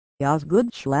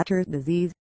Osgood Schlatter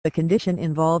disease, a condition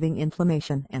involving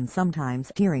inflammation and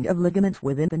sometimes tearing of ligaments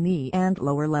within the knee and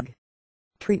lower leg.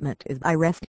 Treatment is by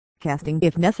rest, casting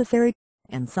if necessary,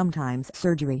 and sometimes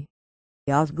surgery.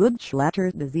 Osgood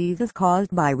Schlatter disease is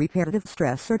caused by repetitive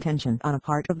stress or tension on a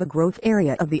part of the growth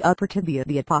area of the upper tibia,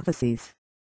 the apophyses.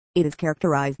 It is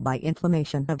characterized by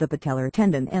inflammation of the patellar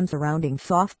tendon and surrounding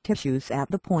soft tissues at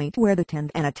the point where the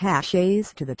tendon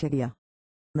attaches to the tibia.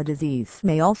 The disease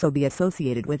may also be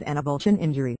associated with an avulsion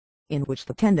injury, in which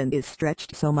the tendon is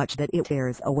stretched so much that it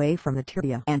tears away from the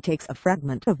tibia and takes a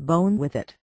fragment of bone with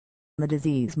it. The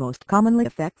disease most commonly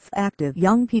affects active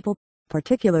young people,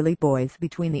 particularly boys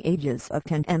between the ages of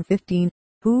 10 and 15,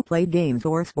 who play games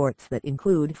or sports that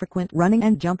include frequent running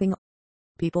and jumping.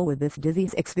 People with this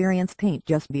disease experience pain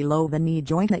just below the knee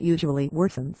joint that usually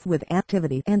worsens with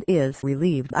activity and is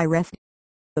relieved by rest.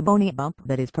 The bony bump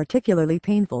that is particularly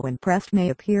painful when pressed may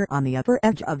appear on the upper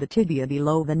edge of the tibia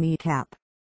below the kneecap.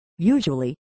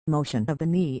 Usually, motion of the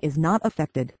knee is not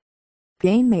affected.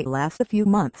 Pain may last a few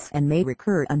months and may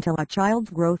recur until a child's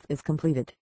growth is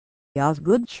completed.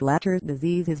 Osgood Schlatter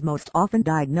disease is most often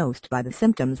diagnosed by the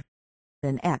symptoms.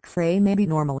 An X-ray may be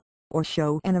normal, or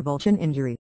show an avulsion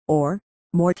injury, or,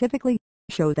 more typically,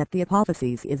 show that the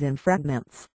apophyses is in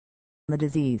fragments. The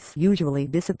disease usually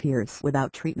disappears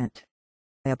without treatment.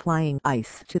 Applying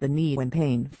ice to the knee when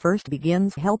pain first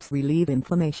begins helps relieve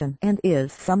inflammation and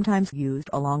is sometimes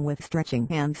used along with stretching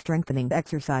and strengthening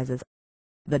exercises.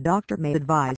 The doctor may advise